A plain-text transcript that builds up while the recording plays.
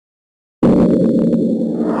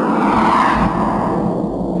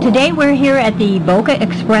Today we're here at the Boca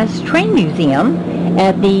Express Train Museum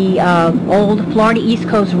at the old Florida East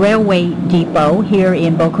Coast Railway Depot here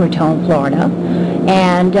in Boca Raton, Florida.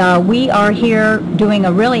 And we are here doing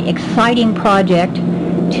a really exciting project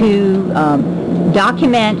to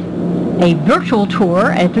document a virtual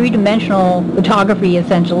tour, a three-dimensional photography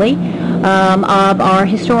essentially, of our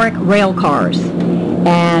historic rail cars.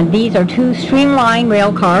 And these are two streamlined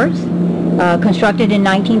rail cars constructed in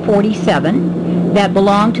 1947 that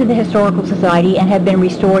belong to the Historical Society and have been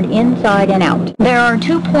restored inside and out. There are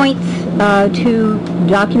 2 points to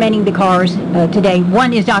documenting the cars today.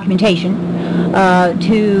 One is documentation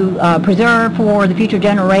to preserve for the future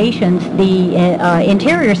generations the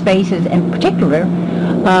interior spaces in particular.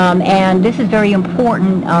 And this is very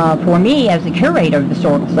important for me as the curator of the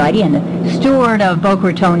Historical Society and the steward of Boca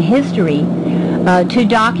Raton history to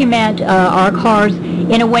document our cars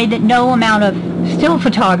in a way that no amount of still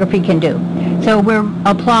photography can do. So we're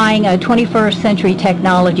applying a 21st century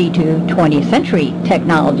technology to 20th century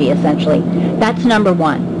technology essentially. That's number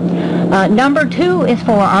one. Number two is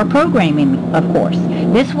for our programming, of course.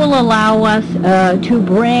 This will allow us to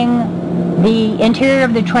bring the interior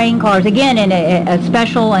of the train cars, again, in a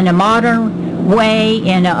special and a modern way,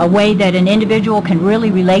 in a way that an individual can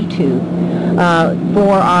really relate to,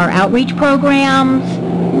 for our outreach programs,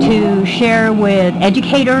 to share with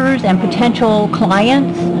educators and potential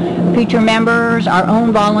clients, future members, our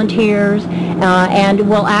own volunteers, and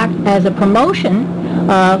will act as a promotion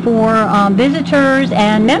for visitors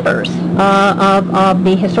and members of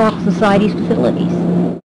the Historical Society's facilities.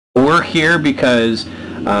 We're here because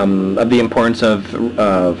of the importance of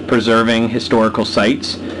preserving historical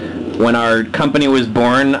sites. When our company was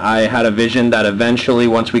born, I had a vision that eventually,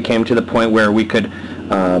 once we came to the point where we could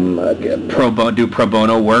do pro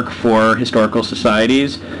bono work for historical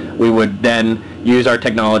societies, we would then use our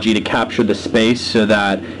technology to capture the space so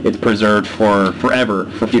that it's preserved for forever,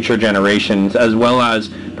 for future generations, as well as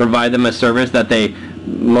provide them a service that they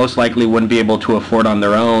most likely wouldn't be able to afford on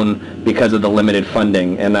their own because of the limited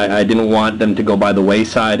funding. And I didn't want them to go by the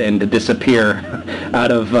wayside and to disappear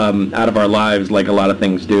out of our lives like a lot of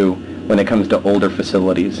things do when it comes to older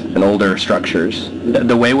facilities and older structures.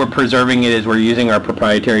 The way we're preserving it is we're using our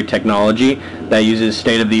proprietary technology that uses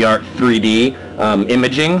state-of-the-art 3D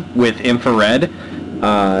imaging with infrared,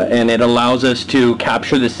 and it allows us to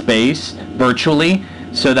capture the space virtually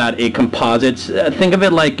so that it composites. Think of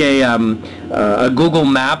it like a Google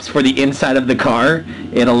Maps for the inside of the car.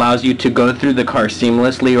 It allows you to go through the car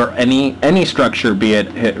seamlessly, or any structure, be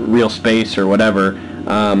it real space or whatever,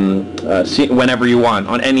 whenever you want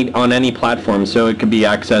on any platform. So it can be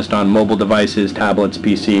accessed on mobile devices, tablets,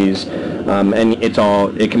 PCs, and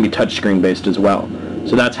it can be touchscreen based as well.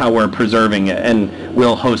 So that's how we're preserving it, and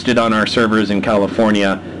we'll host it on our servers in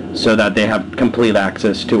California so that they have complete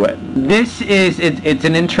access to it. It's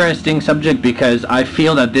an interesting subject because I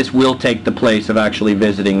feel that this will take the place of actually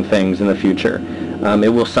visiting things in the future. It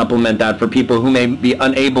will supplement that for people who may be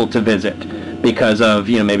unable to visit because of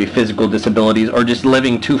maybe physical disabilities or just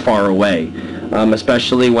living too far away,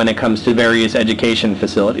 especially when it comes to various education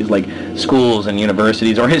facilities like schools and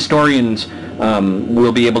universities, or historians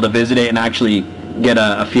will be able to visit it and actually get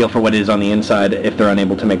a feel for what it is on the inside if they're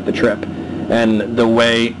unable to make the trip. And the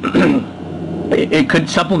way it could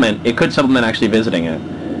supplement actually visiting it.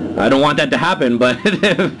 I don't want that to happen, but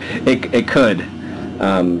it could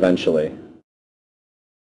eventually.